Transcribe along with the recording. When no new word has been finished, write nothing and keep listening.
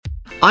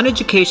On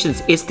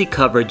Education's ISTE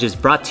coverage is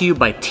brought to you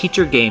by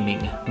Teacher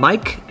Gaming.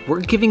 Mike,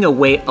 we're giving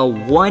away a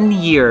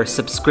 1-year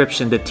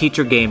subscription to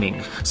Teacher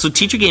Gaming. So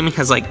Teacher Gaming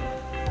has like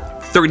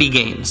 30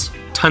 games,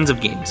 tons of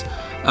games.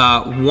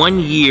 1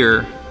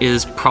 year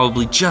is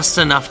probably just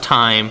enough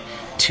time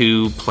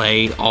to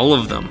play all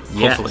of them,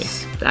 hopefully.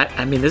 Yes.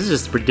 This is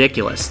just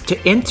ridiculous. To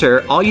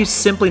enter, all you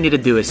simply need to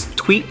do is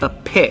tweet a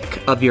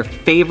pic of your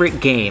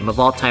favorite game of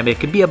all time. It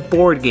could be a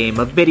board game,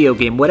 a video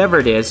game, whatever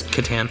it is.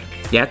 Catan.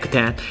 Yeah,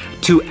 Catan.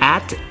 To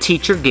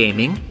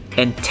 @TeacherGaming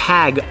and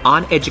tag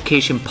On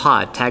Education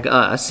Pod. Tag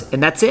us,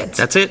 and that's it.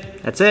 That's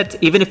it. That's it.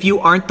 Even if you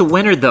aren't the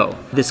winner, though,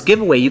 this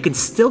giveaway, you can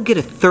still get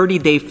a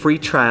 30-day free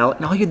trial,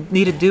 and all you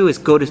need to do is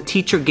go to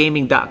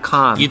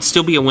teachergaming.com. You'd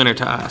still be a winner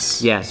to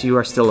us. Yes, you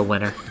are still a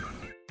winner.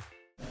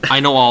 I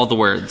know all the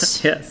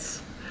words.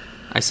 Yes.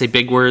 I say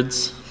big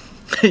words.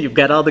 You've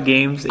got all the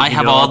games. I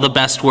have all the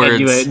best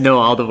words. And you know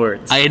all the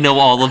words. I know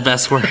all the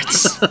best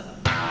words.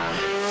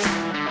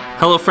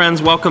 Hello,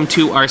 friends. Welcome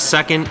to our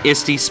second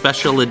ISTE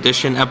Special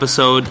Edition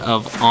episode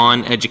of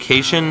On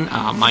Education.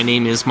 My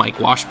name is Mike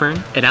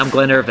Washburn. And I'm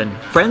Glenn Irvin.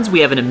 Friends, we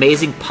have an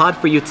amazing pod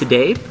for you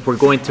today. We're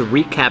going to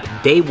recap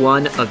day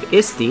one of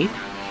ISTE.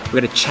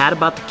 We're going to chat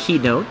about the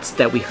keynotes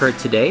that we heard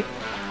today,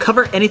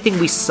 cover anything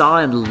we saw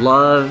and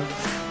loved,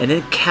 and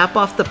then cap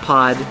off the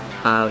pod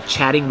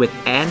chatting with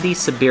Andy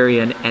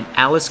Sabirian and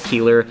Alice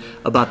Keeler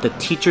about the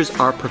Teachers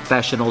Are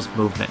Professionals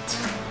movement.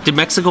 Did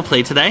Mexico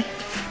play today?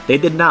 They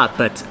did not,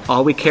 but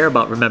all we care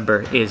about,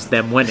 remember, is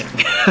them winning.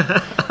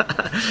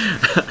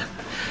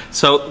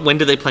 So when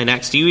do they play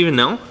next? Do you even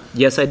know?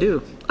 Yes, I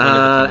do.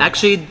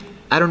 Actually,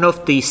 I don't know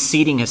if the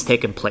seeding has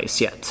taken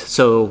place yet.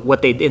 So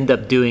what they end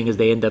up doing is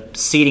they end up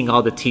seeding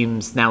all the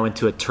teams now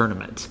into a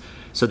tournament.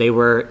 So they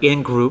were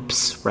in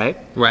groups, right?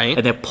 Right.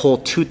 And they pull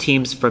 2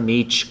 teams from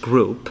each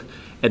group,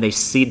 and they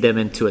seed them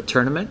into a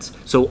tournament.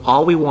 So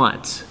all we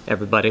want,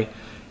 everybody,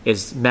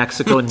 is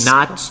Mexico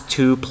not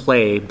to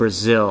play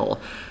Brazil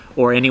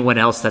or anyone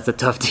else that's a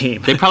tough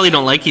team. They probably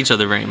don't like each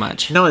other very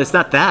much. No, it's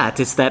not that.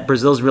 It's that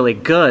Brazil's really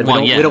good.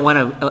 Well, we don't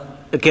want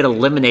to get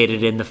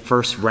eliminated in the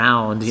first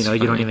round. You know,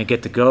 you don't even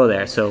get to go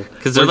there. So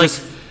because they're like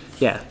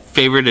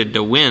favorited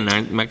to win,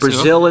 aren't Mexico?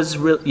 Brazil is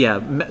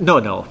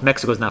no.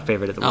 Mexico's not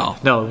favored to win. Oh.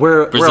 No,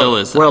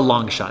 Brazil we're a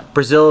long shot.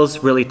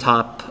 Brazil's really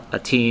top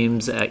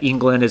teams.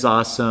 England is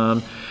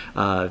awesome.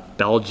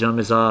 Belgium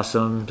is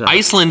awesome.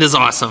 Iceland is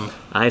awesome.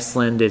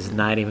 Iceland is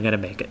not even going to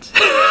make it.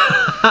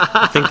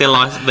 I think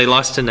they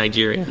lost to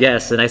Nigeria.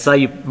 Yes, and I saw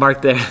you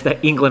mark there that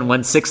England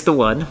won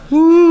 6-1.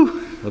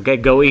 Woo! Okay,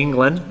 go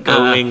England.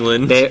 Go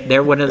England.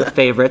 They're one of the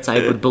favorites, I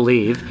would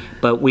believe.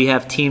 But we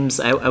have teams,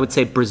 I would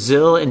say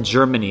Brazil and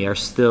Germany are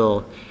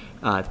still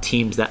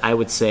teams that I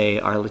would say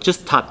are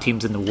just top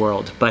teams in the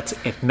world. But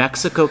if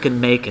Mexico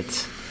can make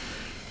it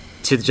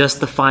to just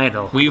the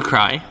final. Will you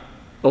cry?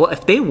 Well,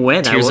 if they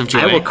win, I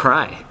will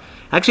cry.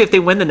 Actually, if they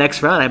win the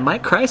next round, I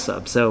might cry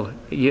some. So,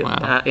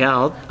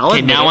 wow. I'll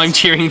admit now it. I'm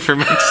cheering for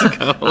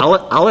Mexico.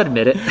 I'll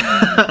admit it.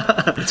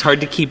 It's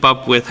hard to keep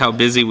up with how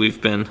busy we've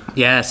been.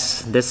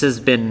 Yes, this has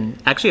been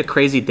actually a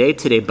crazy day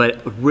today,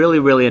 but really,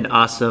 really an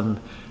awesome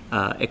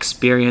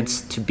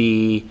experience to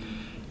be,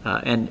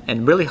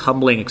 and really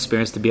humbling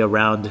experience to be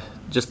around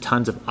just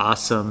tons of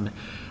awesome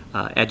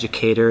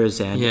educators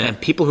and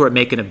people who are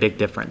making a big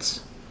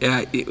difference.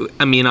 Yeah,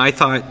 I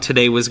thought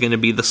today was going to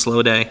be the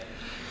slow day.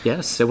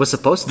 Yes, it was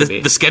supposed to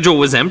be. The schedule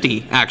was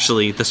empty,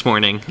 actually, this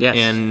morning. Yes.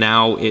 And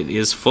now it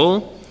is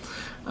full.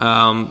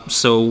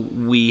 So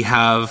we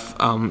have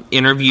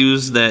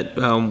interviews that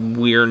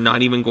we're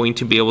not even going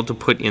to be able to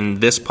put in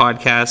this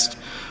podcast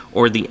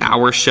or the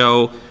hour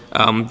show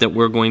that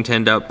we're going to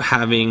end up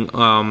having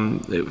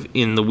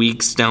in the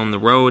weeks down the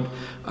road.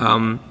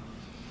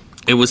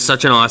 It was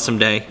such an awesome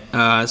day.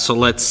 So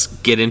let's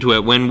get into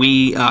it. When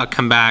we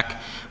come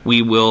back,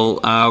 we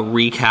will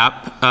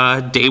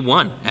recap day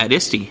one at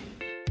ISTE.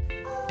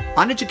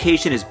 On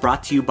Education is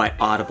brought to you by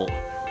Audible.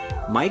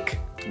 Mike,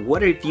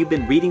 what have you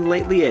been reading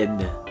lately?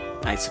 And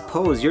I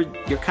suppose you're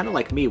kind of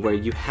like me, where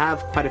you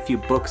have quite a few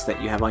books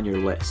that you have on your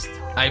list.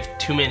 I have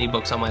too many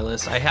books on my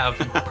list. I have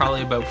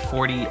probably about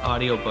 40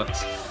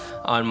 audiobooks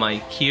on my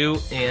queue,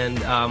 and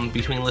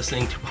between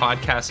listening to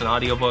podcasts and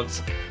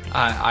audiobooks,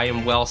 I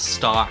am well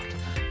stocked.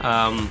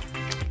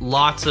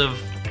 Lots of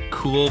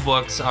cool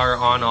books are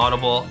on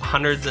Audible,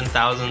 hundreds and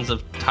thousands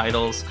of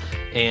titles,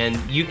 and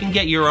you can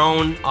get your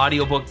own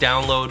audiobook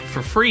download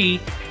for free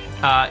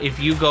if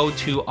you go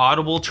to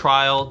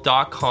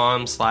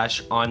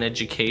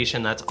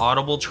audibletrial.com/oneducation. That's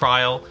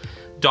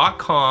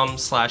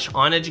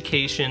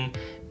audibletrial.com/oneducation,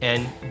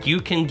 and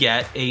you can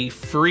get a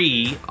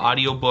free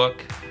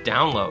audiobook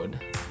download.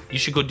 You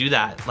should go do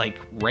that, like,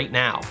 right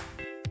now.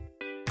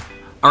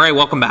 All right,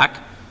 welcome back.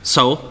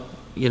 So,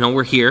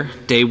 we're here,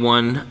 day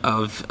one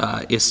of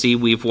ISTE.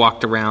 We've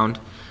walked around,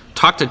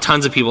 talked to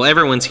tons of people.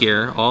 Everyone's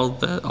here. All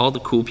the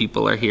cool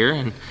people are here,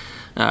 and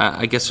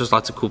I guess there's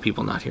lots of cool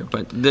people not here.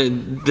 But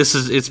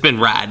it's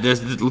been rad.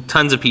 There's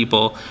tons of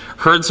people.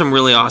 Heard some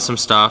really awesome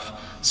stuff.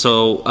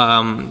 So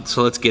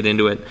let's get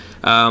into it.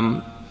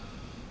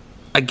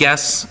 I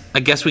guess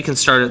we can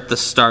start at the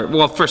start.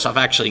 Well, first off,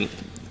 actually,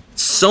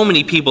 so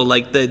many people,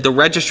 like the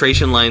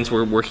registration lines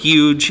were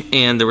huge,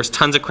 and there was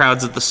tons of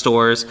crowds at the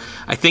stores.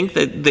 I think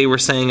that they were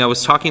saying, I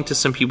was talking to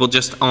some people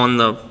just on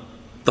the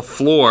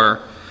floor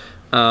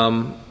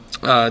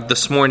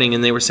this morning,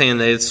 and they were saying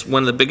that it's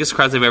one of the biggest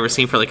crowds they've ever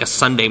seen for like a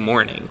Sunday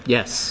morning.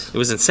 Yes. It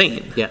was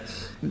insane.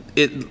 Yes.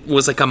 It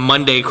was like a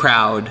Monday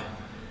crowd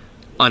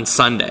on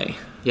Sunday.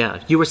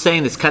 Yeah. You were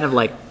saying it's kind of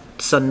like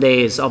Sunday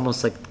is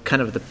almost like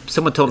kind of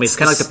someone told me it's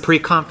kind of like the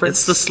pre-conference.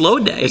 It's the slow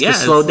day. It's the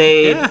slow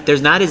day. Yeah.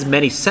 There's not as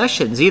many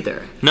sessions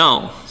either.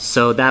 No.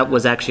 So that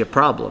was actually a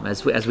problem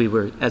as we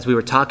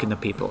were talking to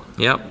people.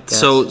 Yep. Yes.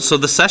 So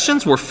the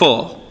sessions were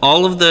full.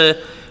 All of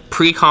the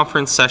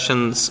pre-conference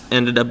sessions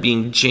ended up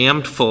being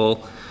jammed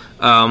full,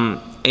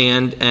 and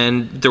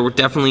there were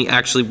definitely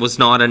actually was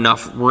not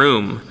enough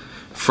room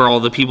for all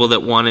the people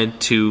that wanted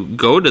to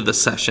go to the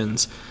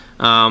sessions.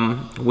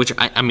 Which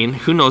I mean,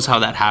 who knows how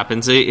that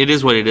happens? It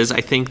is what it is.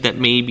 I think that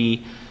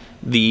maybe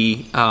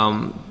the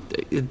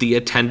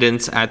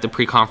attendance at the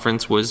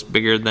pre-conference was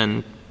bigger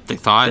than they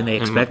thought. Than they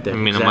expected. I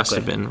mean, exactly. It must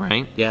have been,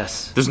 right?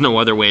 Yes. There's no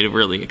other way to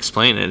really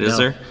explain it, is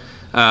there?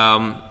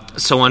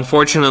 So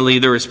unfortunately,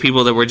 there was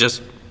people that were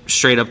just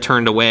straight up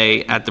turned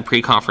away at the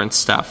pre-conference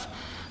stuff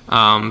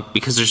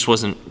because there just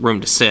wasn't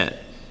room to sit,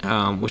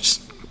 which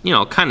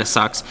kind of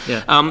sucks.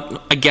 Yeah.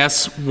 I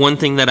guess one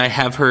thing that I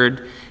have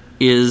heard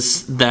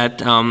is that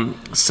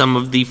some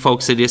of the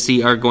folks at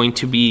ISTE are going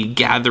to be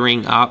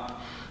gathering up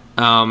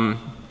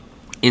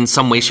in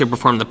some way, shape, or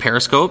form the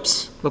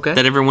periscopes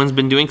that everyone's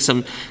been doing.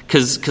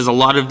 Because a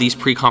lot of these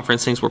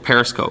pre-conference things were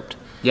periscoped.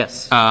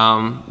 Yes.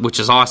 Which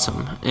is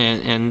awesome.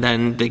 And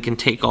then they can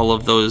take all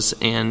of those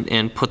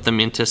and put them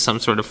into some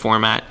sort of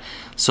format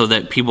so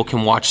that people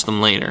can watch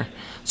them later.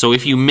 So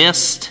if you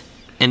missed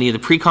any of the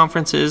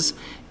pre-conferences,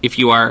 if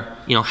you are,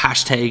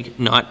 hashtag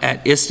not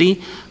at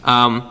ISTE,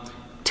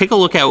 take a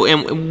look at,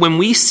 and when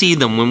we see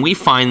them, when we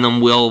find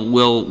them,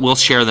 we'll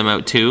share them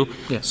out too,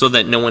 so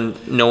that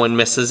no one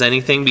misses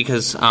anything,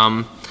 because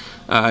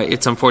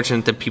it's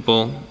unfortunate that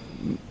people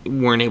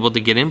weren't able to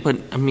get in, but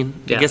I mean,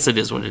 I guess it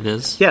is what it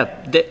is. Yeah,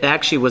 there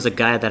actually was a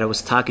guy that I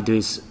was talking to.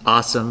 He's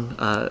awesome.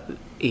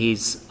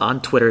 He's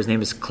on Twitter. His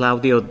name is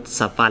Claudio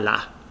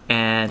Zavala,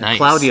 and nice.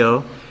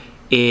 Claudio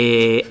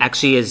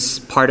actually is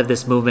part of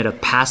this movement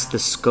of Pass the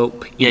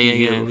Scope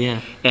EDU.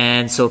 Yeah.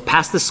 And so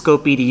Pass the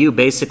Scope EDU,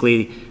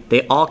 basically,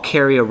 they all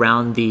carry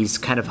around these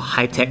kind of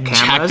high-tech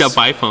cameras. Jacked up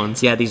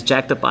iPhones. Yeah, these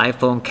jacked up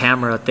iPhone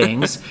camera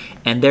things.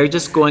 And they're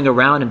just going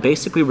around and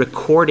basically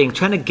recording,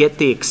 trying to get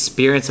the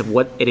experience of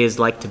what it is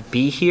like to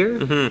be here,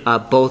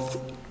 both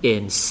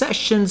in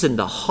sessions, in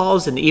the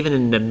halls, and even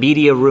in the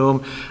media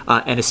room,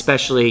 and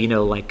especially,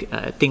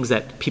 things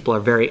that people are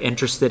very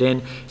interested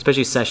in,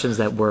 especially sessions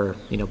that were,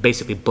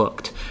 basically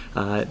booked,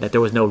 that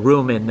there was no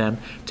room in them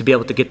to be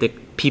able to get the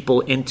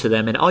people into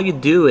them. And all you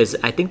do is,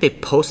 I think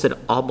they've posted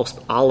almost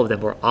all of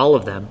them, or all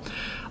of them,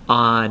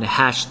 on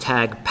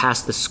hashtag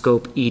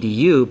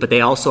PassTheScopeEDU, but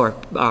they also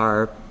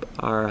are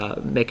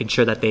making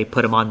sure that they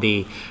put them on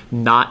the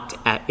Not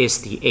at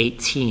ISTE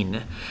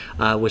 18,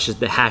 which is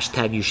the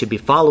hashtag you should be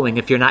following.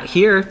 If you're not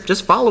here,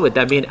 just follow it.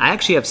 I mean, I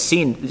actually have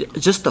seen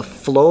just the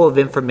flow of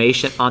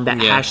information on that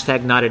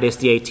hashtag Not at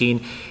ISTE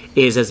 18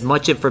 is as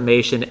much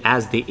information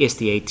as the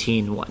ISTE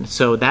 18 one.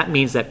 So that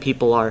means that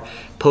people are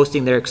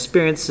posting their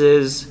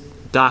experiences,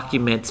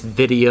 documents,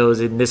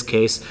 videos, in this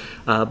case,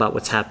 about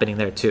what's happening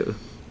there too.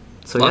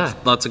 So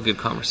lots of good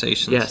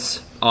conversations.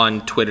 Yes.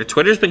 On Twitter.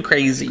 Twitter's been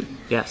crazy.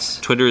 Yes.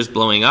 Twitter is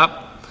blowing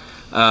up.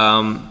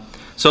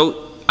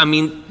 So, I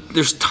mean,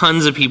 there's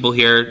tons of people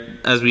here,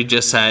 as we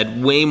just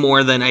said, way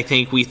more than I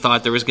think we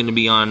thought there was going to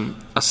be on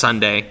a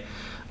Sunday,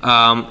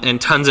 and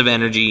tons of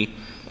energy,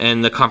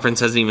 and the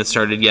conference hasn't even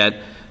started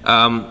yet.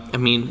 I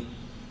mean,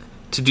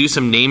 to do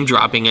some name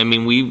dropping, I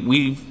mean,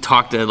 we've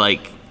talked to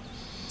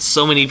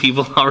so many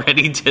people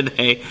already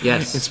today.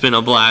 Yes. It's been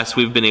a blast.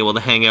 We've been able to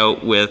hang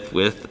out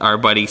with our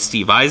buddy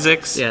Steve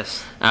Isaacs.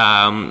 Yes.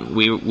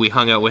 We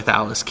hung out with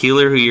Alice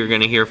Keeler, who you're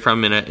going to hear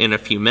from in a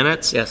few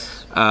minutes.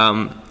 Yes.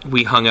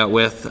 We hung out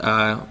with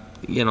a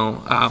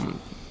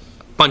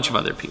bunch of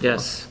other people.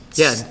 Yes.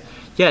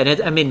 Yeah,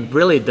 and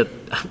really the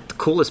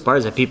coolest part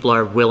is that people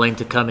are willing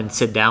to come and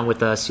sit down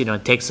with us,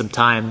 and take some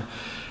time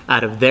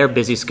out of their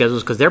busy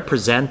schedules, because they're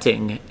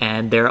presenting,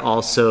 and they're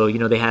also,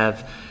 they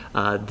have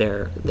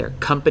their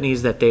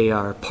companies that they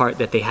are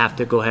that they have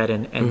to go ahead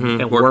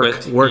and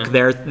work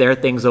their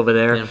things over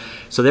there. Yeah.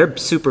 So they're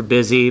super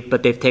busy,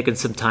 but they've taken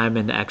some time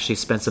and actually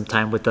spent some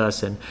time with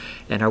us, and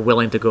are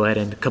willing to go ahead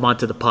and come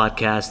onto the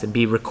podcast and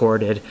be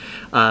recorded.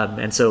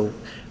 And so,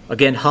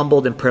 again,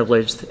 humbled and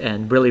privileged,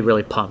 and really,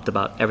 really pumped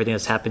about everything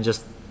that's happened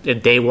just in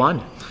day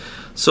one.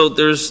 So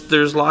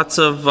there's lots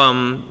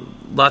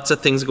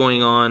of things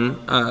going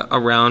on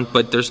around,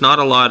 but there's not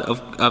a lot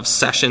of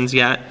sessions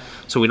yet.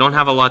 So we don't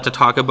have a lot to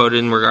talk about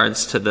in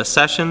regards to the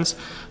sessions,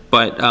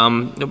 but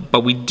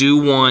we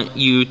do want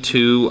you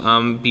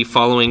to be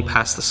following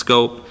Pass the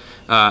Scope.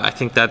 I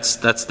think that's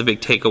the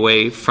big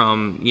takeaway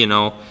from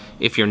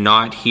if you're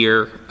not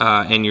here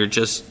and you're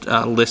just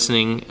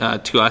listening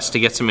to us to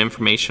get some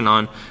information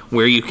on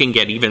where you can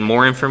get even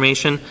more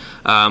information,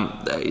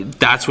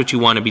 that's what you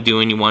want to be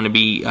doing. You want to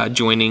be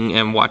joining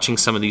and watching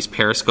some of these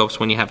periscopes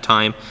when you have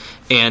time.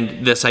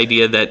 And this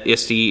idea that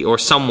ISTE or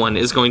someone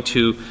is going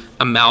to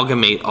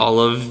amalgamate all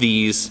of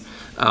these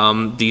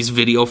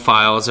video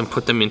files and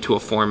put them into a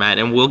format,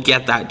 and we'll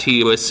get that to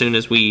you as soon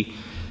as we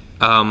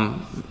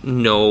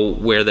know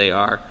where they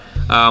are.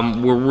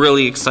 We're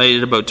really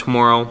excited about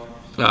tomorrow.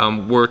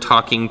 We're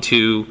talking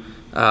to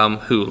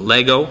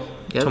Lego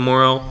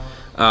tomorrow.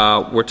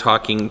 We're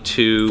talking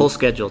to full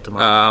schedule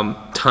tomorrow.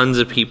 Tons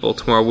of people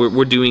tomorrow.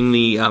 We're doing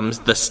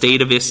the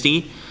state of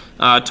ISTE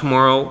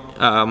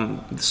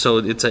tomorrow. So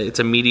it's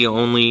a media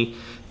only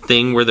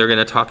thing where they're going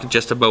to talk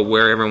just about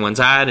where everyone's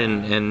at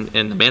and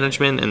the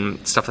management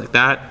and stuff like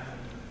that.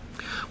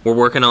 We're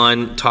working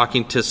on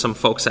talking to some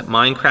folks at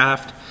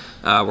Minecraft.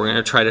 We're going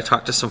to try to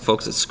talk to some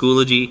folks at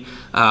Schoology,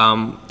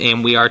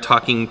 and we are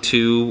talking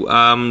to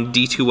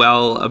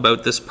D2L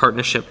about this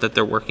partnership that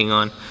they're working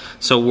on.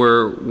 So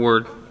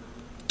we're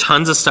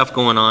tons of stuff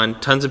going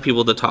on, tons of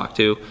people to talk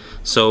to.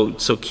 So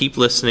keep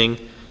listening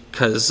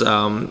because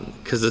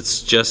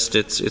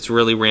it's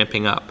really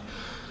ramping up.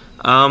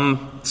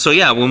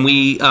 When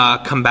we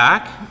come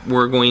back,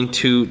 we're going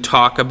to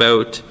talk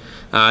about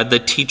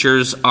the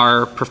Teachers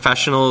Are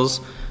Professionals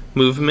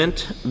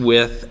movement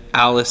with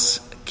Alice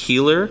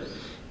Keeler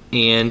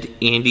and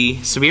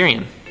Andy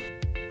Siberian.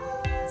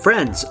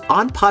 Friends,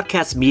 On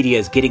Podcast Media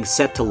is getting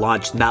set to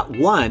launch not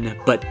one,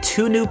 but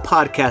 2 new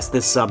podcasts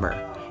this summer.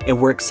 And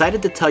we're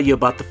excited to tell you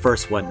about the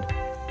first one,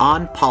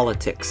 On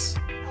Politics.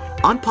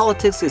 On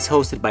Politics is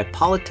hosted by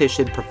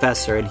politician,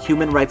 professor, and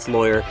human rights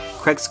lawyer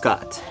Craig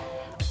Scott.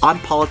 On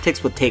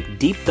Politics will take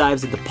deep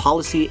dives into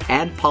policy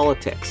and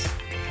politics.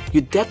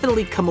 You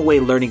definitely come away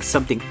learning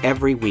something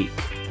every week.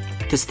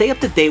 To stay up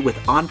to date with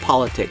On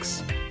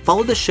Politics,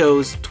 follow the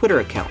show's Twitter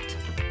account,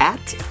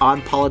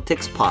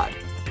 @OnPoliticsPod.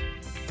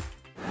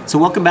 So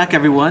welcome back,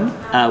 everyone.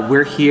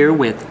 We're here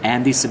with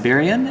Andy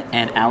Siberian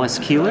and Alice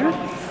Keeler,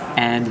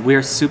 and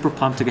we're super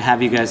pumped to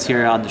have you guys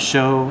here on the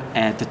show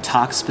and to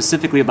talk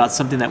specifically about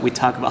something that we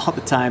talk about all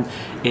the time.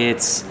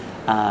 It's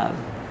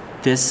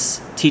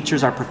this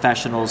Teachers Are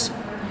Professionals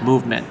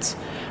movement.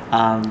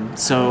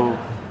 So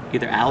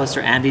either Alice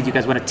or Andy, do you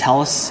guys want to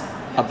tell us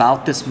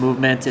about this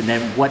movement and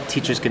then what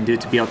teachers can do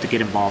to be able to get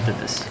involved in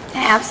this?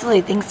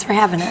 Absolutely. Thanks for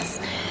having us.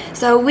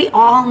 So we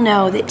all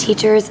know that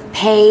teachers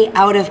pay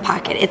out of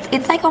pocket.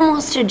 It's like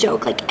almost a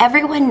joke. Like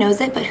everyone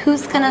knows it, but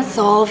who's going to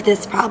solve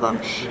this problem?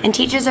 And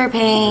teachers are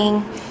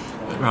paying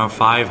around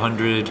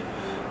 $500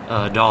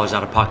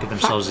 out of pocket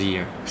themselves a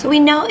year. So we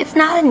know it's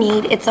not a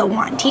need, it's a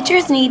want.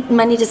 Teachers need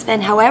money to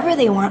spend however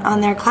they want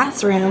on their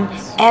classroom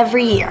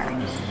every year.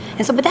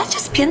 And so, but that's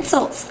just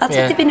pencils. That's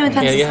what they've been doing with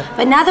pencils. Yeah.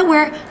 But now that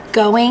we're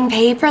going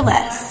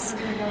paperless,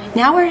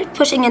 now we're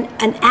pushing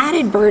an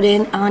added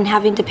burden on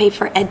having to pay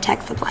for ed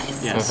tech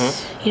supplies. Yes.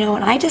 Mm-hmm. You know,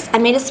 and I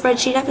made a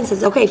spreadsheet up and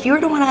says, okay, if you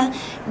were to want to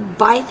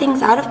buy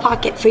things out of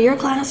pocket for your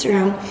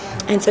classroom,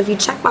 and so if you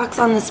checkbox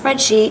on the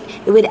spreadsheet,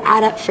 it would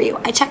add up for you.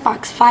 I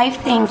checkbox 5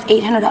 things,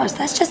 $800.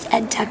 That's just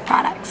ed tech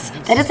products.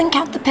 That doesn't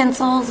count the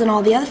pencils and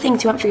all the other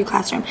things you want for your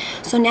classroom.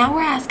 So now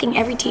we're asking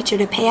every teacher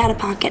to pay out of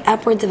pocket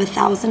upwards of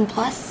 $1,000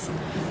 plus.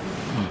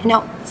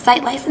 Now,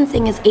 site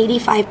licensing is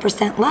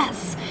 85%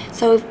 less.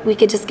 So if we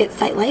could just get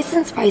site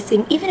license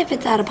pricing, even if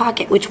it's out of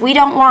pocket, which we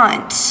don't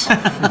want.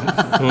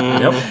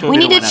 We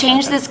need to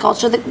change this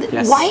culture.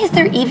 Yes. Why is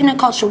there even a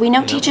culture? We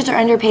know teachers are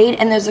underpaid,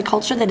 and there's a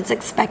culture that it's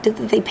expected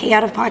that they pay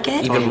out of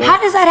pocket. How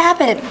does that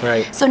happen?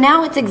 Right. So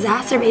now it's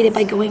exacerbated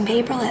by going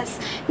paperless.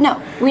 No,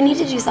 we need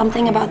to do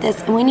something about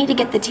this, and we need to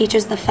get the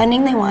teachers the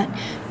funding they want,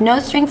 no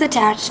strings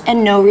attached,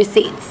 and no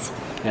receipts.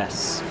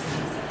 Yes.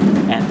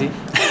 Andy?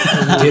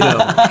 Ditto.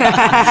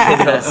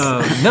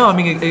 No, I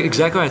mean,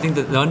 exactly. I think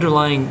that the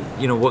underlying,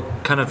 what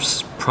kind of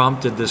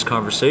prompted this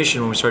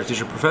conversation when we started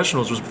Teacher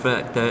Professionals was the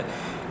fact that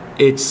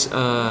it's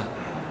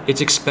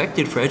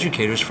expected for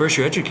educators,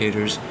 first-year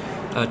educators,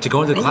 to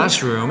go into the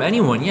classroom,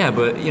 anyone,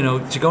 but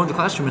to go into the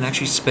classroom and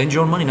actually spend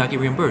your own money, not get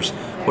reimbursed.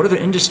 What other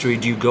industry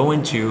do you go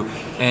into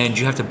and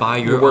you have to buy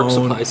your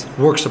own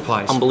work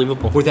supplies?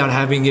 Unbelievable. Without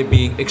having it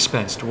be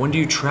expensed. When do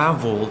you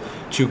travel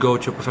to go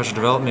to a professional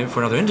development for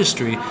another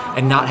industry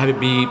and not have it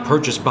be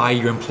purchased by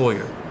your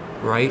employer,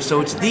 right? So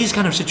it's these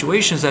kind of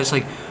situations that it's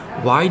like,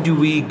 why do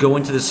we go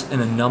into this in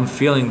a numb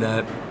feeling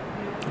that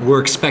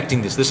we're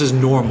expecting this? This is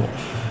normal.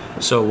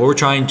 So we're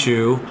trying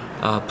to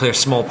play a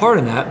small part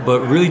in that,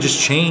 but really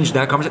just change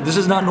that conversation. This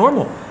is not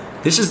normal.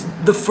 This is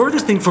the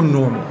furthest thing from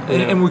normal,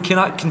 and we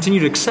cannot continue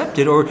to accept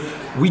it, or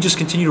we just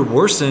continue to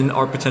worsen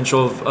our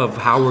potential of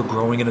how we're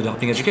growing and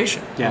adopting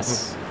education.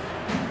 Yes.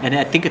 And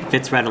I think it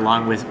fits right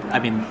along with,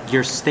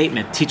 your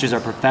statement, teachers are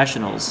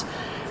professionals.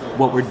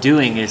 what we're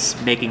doing is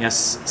making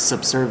us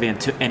subservient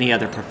to any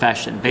other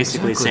profession.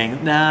 Basically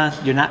saying, nah,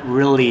 you're not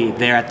really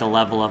there at the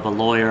level of a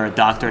lawyer, a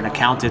doctor, an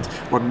accountant,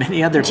 or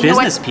many other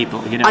business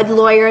people. You know, a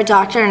lawyer, a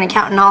doctor, an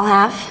accountant all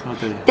have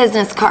Okay.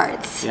 business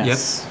cards.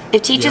 Yes.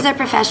 If teachers are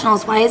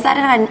professionals, why is that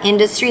an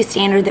industry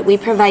standard that we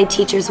provide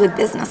teachers with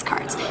business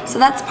cards? So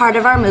that's part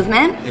of our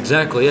movement.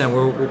 Exactly, yeah.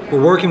 We're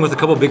working with a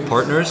couple of big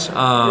partners.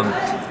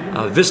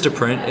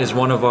 Vistaprint is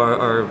one of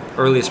our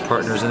earliest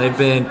partners, and they've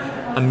been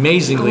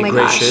amazingly Oh my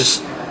gosh.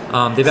 gracious.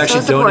 They've So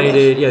actually supportive.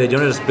 they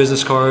donated us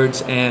business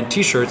cards and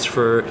T-shirts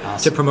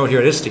to promote here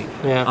at ISTE,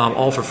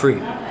 all for free.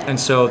 And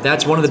so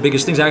that's one of the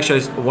biggest things.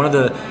 Actually, one of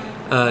the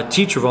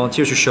teacher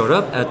volunteers who showed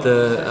up at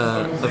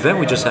the event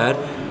we just had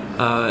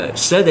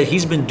said that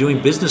he's been doing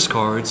business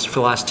cards for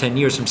the last 10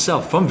 years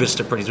himself from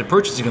Vistaprint. He's been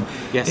purchasing them.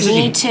 Yes. He said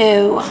Me he-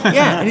 too.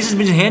 yeah, and he's just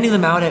been handing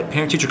them out at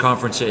parent-teacher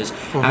conferences,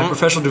 at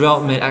professional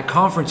development, at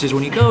conferences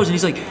when he goes, and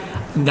he's like,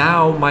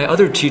 now my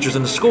other teachers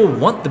in the school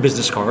want the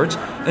business cards,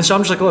 and so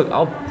I'm just like, look,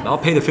 I'll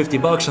pay the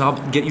 $50 and I'll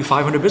get you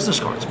 500 business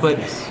cards. But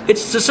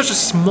it's just such a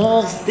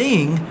small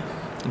thing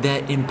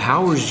that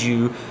empowers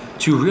you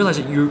to realize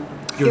that you're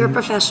a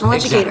professional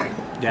educator.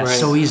 Yes. It's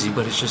so easy,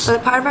 but it's just So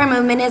part of our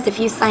movement is if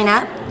you sign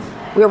up,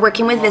 we're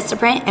working with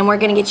Vistaprint, and we're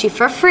going to get you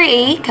for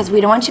free, because we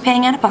don't want you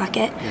paying out of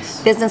pocket,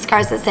 business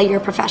cards that say you're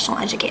a professional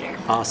educator.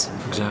 Awesome.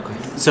 exactly.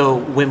 So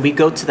when we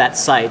go to that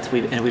site,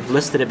 we've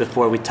listed it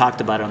before, we talked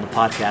about it on the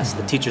podcast,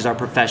 the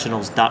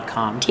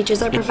teachersareprofessionals.com.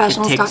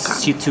 Teachersareprofessionals.com. It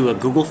takes you to a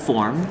Google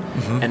form,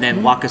 and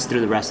then walk us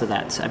through the rest of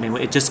that. I mean,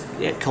 it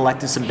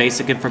collected some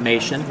basic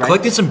information, right?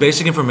 Collected some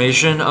basic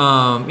information,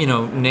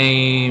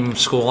 name,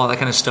 school, all that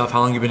kind of stuff, how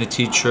long you've been a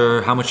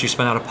teacher, how much you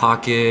spent out of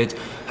pocket,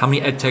 how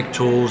many ed tech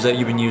tools that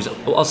you've been using.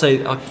 I'll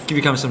give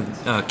you kind of some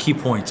key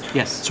points.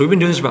 Yes. So we've been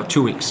doing this for about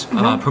 2 weeks,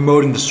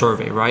 promoting the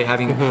survey, right?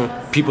 Having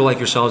people like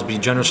yourselves be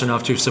generous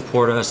enough to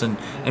support us and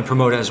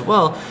promote it as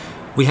well.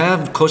 We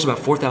have close to about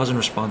 4,000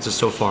 responses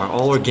so far,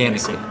 all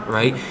organically,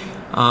 right?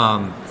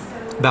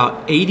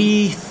 About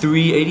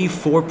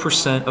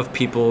 84% of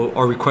people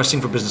are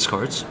requesting for business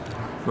cards,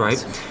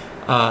 right?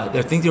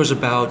 I think there was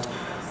about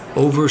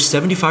over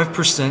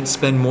 75%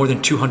 spend more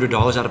than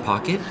 $200 out of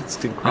pocket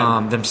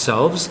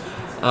themselves.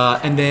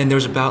 And then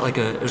there's about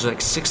there's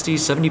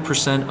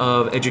 60-70%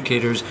 of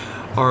educators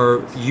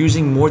are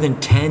using more than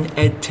 10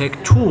 ed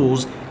tech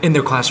tools in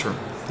their classroom.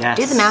 Yes.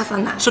 Do the math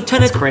on that. So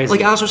 10 That's crazy.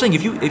 like Alice was saying,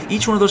 if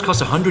each one of those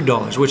costs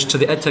 $100, which to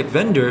the ed tech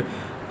vendor,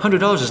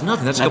 $100 is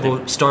nothing. That's a couple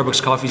of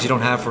Starbucks coffees you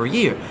don't have for a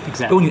year.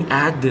 Exactly. But when you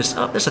add this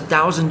up, that's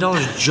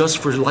 $1,000 just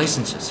for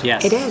licenses.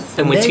 Yes. It is.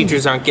 And when then-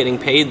 teachers aren't getting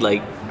paid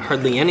like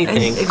hardly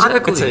anything,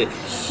 Exactly. it's a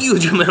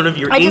huge amount of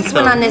your I income. just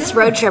went on this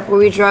road trip where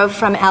we drove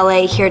from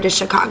LA here to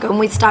Chicago, and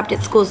we stopped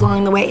at schools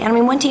along the way. And I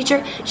mean, one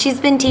teacher, she's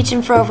been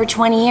teaching for over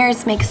 20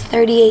 years, makes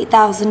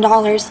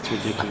 $38,000.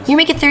 You're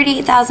making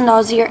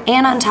 $38,000 a year,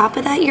 and on top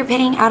of that, you're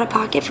paying out of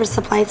pocket for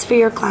supplies for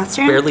your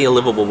classroom. Barely a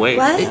livable wage.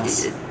 What?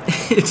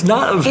 It's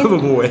not a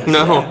livable way.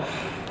 No.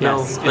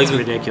 Yes, No, it's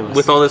ridiculous.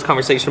 With all this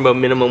conversation about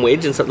minimum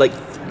wage and stuff, like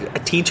a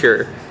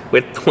teacher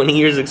with 20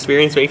 years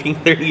experience making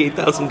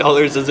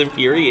 $38,000 is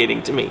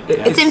infuriating to me.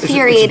 It's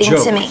infuriating a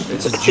joke. to me.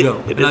 It's a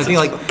joke. It And I is. think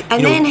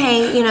And then,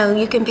 hey,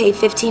 you can pay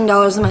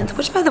 $15 a month,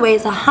 which, by the way,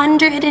 is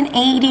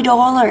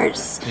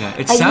 $180 yeah,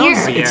 a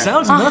year. it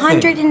sounds nothing.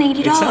 $180.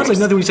 It sounds like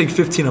nothing when you say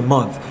 15 a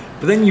month,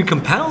 but then you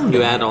compound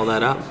You it. add all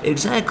that up.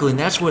 Exactly, and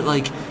that's what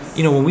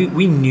when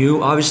we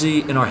knew,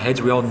 obviously in our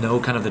heads we all know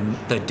kind of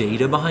the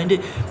data behind it,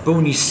 but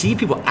when you see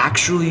people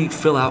actually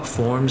fill out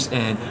forms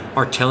and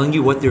are telling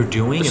you what they're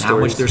doing and how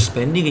much stories. they're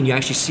spending, and you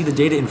actually see the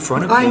data in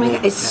front of I you, mean,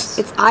 it's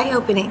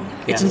eye-opening.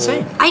 it's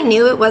insane. I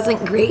knew it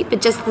wasn't great,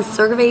 but just the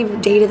survey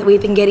data that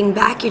we've been getting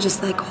back, you're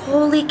just like,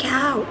 holy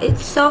cow,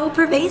 it's so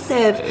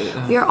pervasive.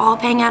 We're all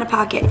paying out of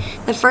pocket.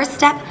 The first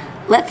step,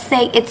 let's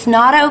say it's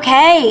not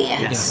okay.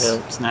 Yes.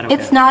 It's not okay.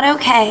 It's not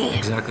okay.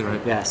 Exactly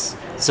right. Yes.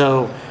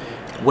 So,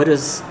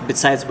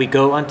 besides we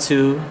go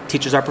onto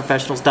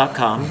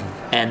teachersareprofessionals.com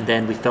and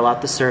then we fill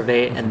out the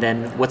survey, and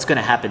then what's going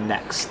to happen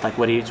next? Like,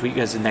 what are you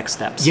guys' next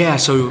steps? Yeah,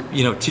 so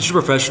Teacher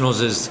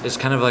Professionals is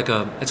kind of like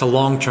it's a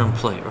long-term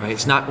play,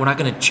 right? We're not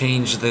going to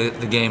change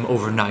the game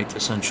overnight,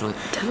 essentially.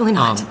 Definitely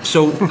not.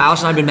 So Alice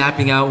and I've been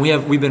mapping out.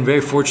 We've been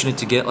very fortunate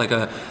to get like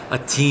a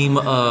team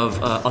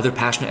of other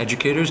passionate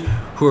educators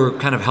who are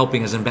kind of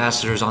helping as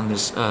ambassadors on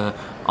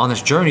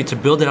this journey to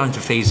build it out into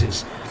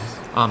phases.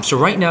 So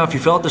right now, if you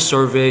fill out the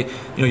survey,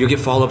 you'll get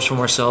follow-ups from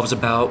ourselves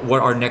about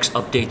what our next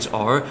updates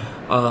are.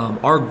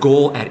 Our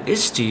goal at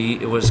ISTE,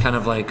 it was kind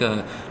of like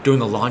doing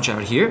the launch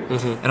out here,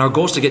 and our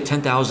goal is to get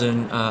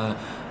 10,000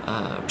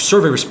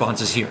 survey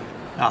responses here.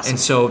 Awesome. And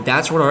so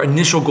that's what our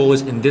initial goal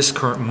is in this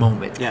current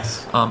moment.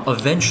 Yes.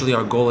 Eventually,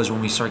 our goal is when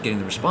we start getting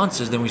the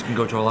responses, then we can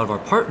go to a lot of our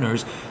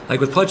partners.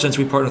 Like with Pledge Sense,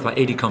 we partner with about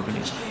 80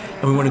 companies.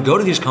 And we want to go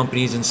to these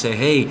companies and say,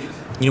 hey,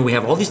 we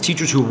have all these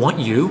teachers who want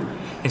you.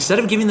 Instead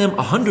of giving them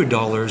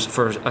 $100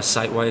 for a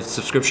site-wide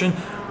subscription,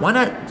 why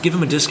not give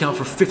them a discount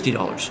for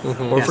 $50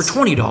 or for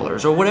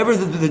 $20 or whatever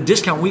the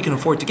discount we can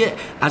afford to get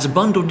as a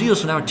bundle deal?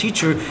 So now a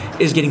teacher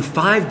is getting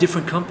 5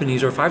 different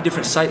companies or 5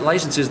 different site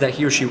licenses that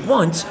he or she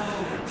wants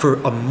for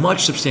a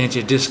much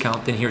substantial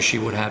discount than he or she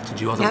would have to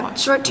do Yeah,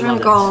 otherwise. short-term Love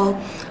it. goal.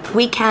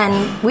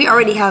 We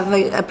already have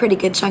a pretty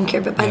good chunk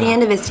here, but by the Yeah.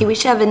 end of ISTE, we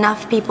should have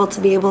enough people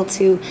to be able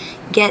to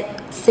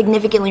get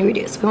significantly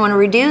reduced. We want to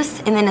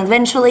reduce and then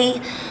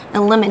eventually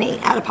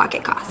eliminate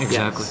out-of-pocket costs.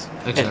 Exactly.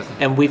 Exactly.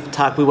 And we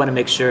want to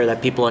make sure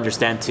that people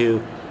understand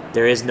too,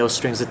 there is no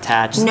strings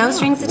attached. No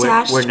strings We're-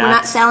 attached. We're We're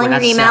not selling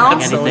your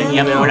emails. anything.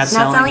 Yep, we're not Not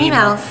selling selling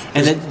emails. emails.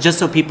 And then just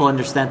so people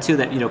understand too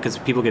that, because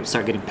people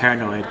start getting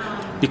paranoid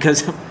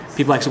because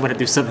people actually want to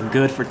do something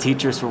good for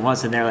teachers for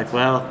once, and they're like,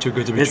 well, Too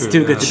good to be it's true,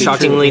 too yeah. good to be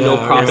Shockingly, true. no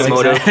profit Yes,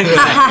 motive.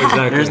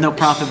 Exactly. There's no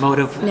profit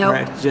motive. Nope.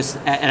 Right?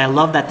 And I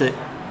love that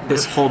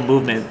this whole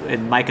movement,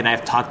 and Mike and I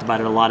have talked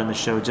about it a lot in the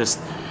show, just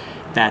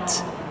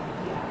that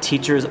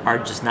teachers are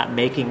just not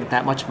making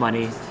that much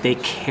money. They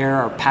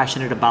are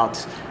passionate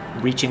about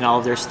reaching all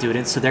of their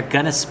students, so they're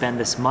gonna spend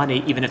this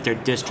money even if their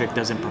district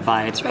doesn't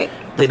provide. That's right.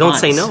 the They don't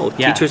say funds. no.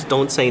 Yeah. Teachers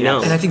don't say no.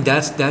 And I think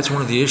that's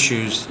one of the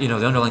issues. The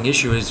underlying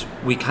issue is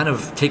we kind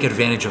of take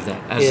advantage of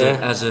that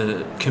as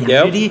a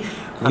community.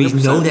 We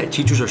 100%. know that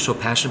teachers are so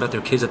passionate about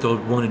their kids that they'll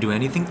want to do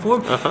anything for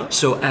them.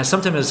 So as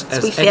we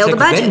fail the edtech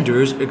budget.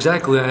 vendors,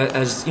 exactly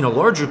as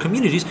larger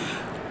communities,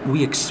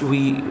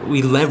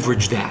 we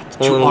leverage that.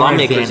 Well, to and our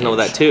lawmakers advantage. know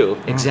that too.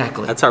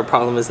 Exactly. That's our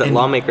problem, is that And-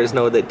 lawmakers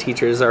know that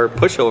teachers are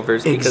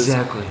pushovers because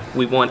Exactly.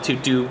 we want to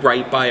do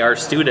right by our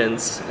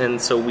students,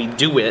 and so we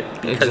do it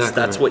because Exactly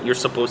that's right. what you're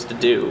supposed to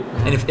do.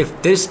 And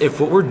if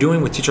what we're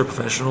doing with teacher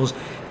professionals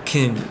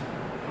can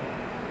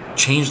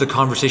change the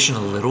conversation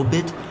a little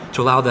bit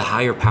to allow the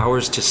higher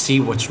powers to see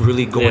what's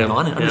really going Yeah,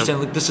 on and yeah. understand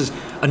like, this is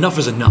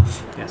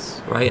enough.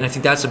 Yes. Right. And I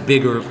think that's a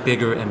bigger,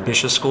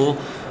 ambitious goal.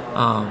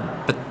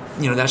 But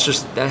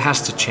that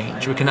has to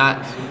change. We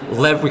cannot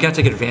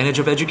take advantage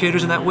of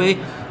educators in that way,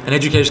 and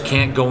educators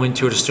can't go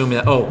into it assuming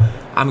that,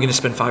 I'm going to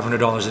spend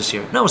 $500 this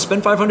year. No,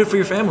 spend $500 for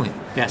your family.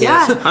 Yes.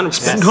 Yeah.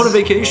 100%. Go on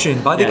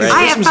vacation, buy the kids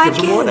I have Christmas 5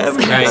 gifts, or whatever.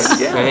 kids. Right,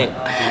 Yeah. right.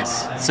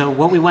 Yes. So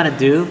what we want to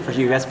do for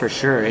you guys for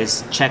sure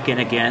is check in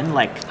again,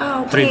 like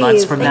Oh, 3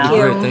 months please, from thank now,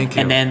 you. Great, thank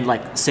you. and then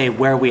like say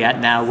where are we at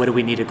now? What do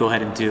we need to go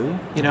ahead and do?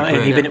 And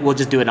Great. even we'll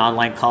just do an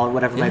online call or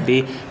whatever it might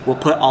be. We'll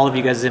put all of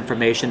you guys'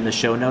 information in the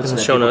show notes so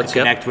that show people notes,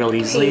 can yep. connect real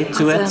easily Great,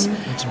 to awesome.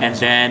 it. And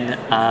then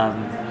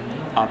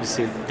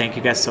obviously, thank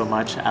you guys so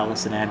much,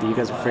 Alice and Andy. You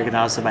guys are freaking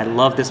awesome. I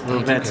love this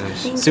movement. guys.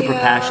 Thank Super you.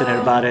 passionate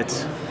about it.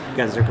 You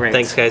guys are great.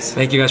 Thanks, guys.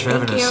 Thank you guys for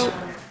Thank having us. you.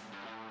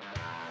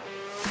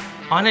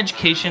 On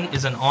Education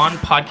is an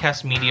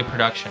on-podcast media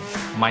production.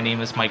 My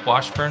name is Mike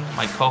Washburn.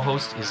 My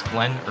co-host is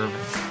Glenn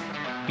Irvin.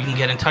 You can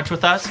get in touch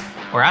with us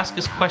or ask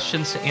us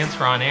questions to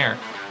answer on air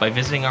by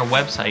visiting our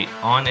website,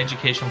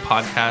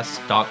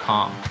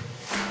 oneducationpodcast.com.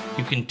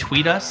 You can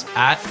tweet us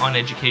at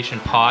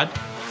oneducationpod.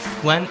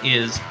 Glenn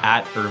is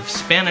at Irv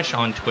Spanish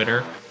on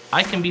Twitter.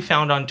 I can be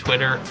found on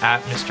Twitter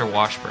at Mr.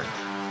 Washburn.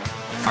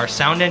 Our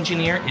sound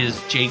engineer is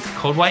Jake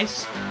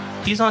Codeweiss.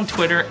 He's on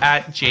Twitter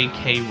at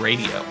JK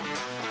Radio.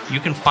 You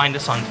can find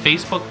us on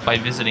Facebook by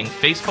visiting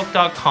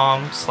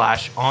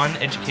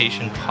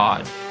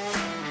facebook.com/oneducationpod.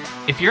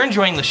 If you're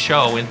enjoying the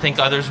show and think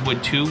others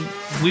would too,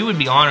 we would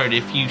be honored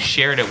if you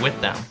shared it with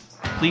them.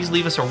 Please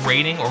leave us a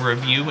rating or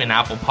review in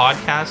Apple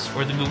Podcasts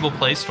or the Google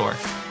Play Store.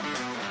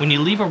 When you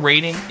leave a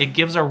rating, it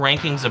gives our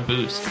rankings a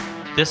boost.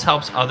 This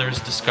helps others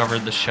discover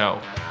the show.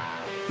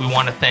 We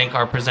want to thank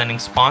our presenting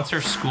sponsor,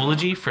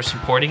 Schoology, for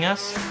supporting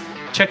us.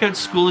 Check out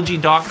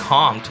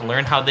Schoology.com to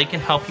learn how they can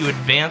help you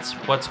advance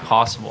what's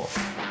possible.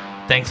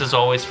 Thanks as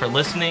always for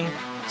listening.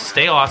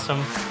 Stay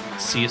awesome.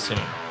 See you soon.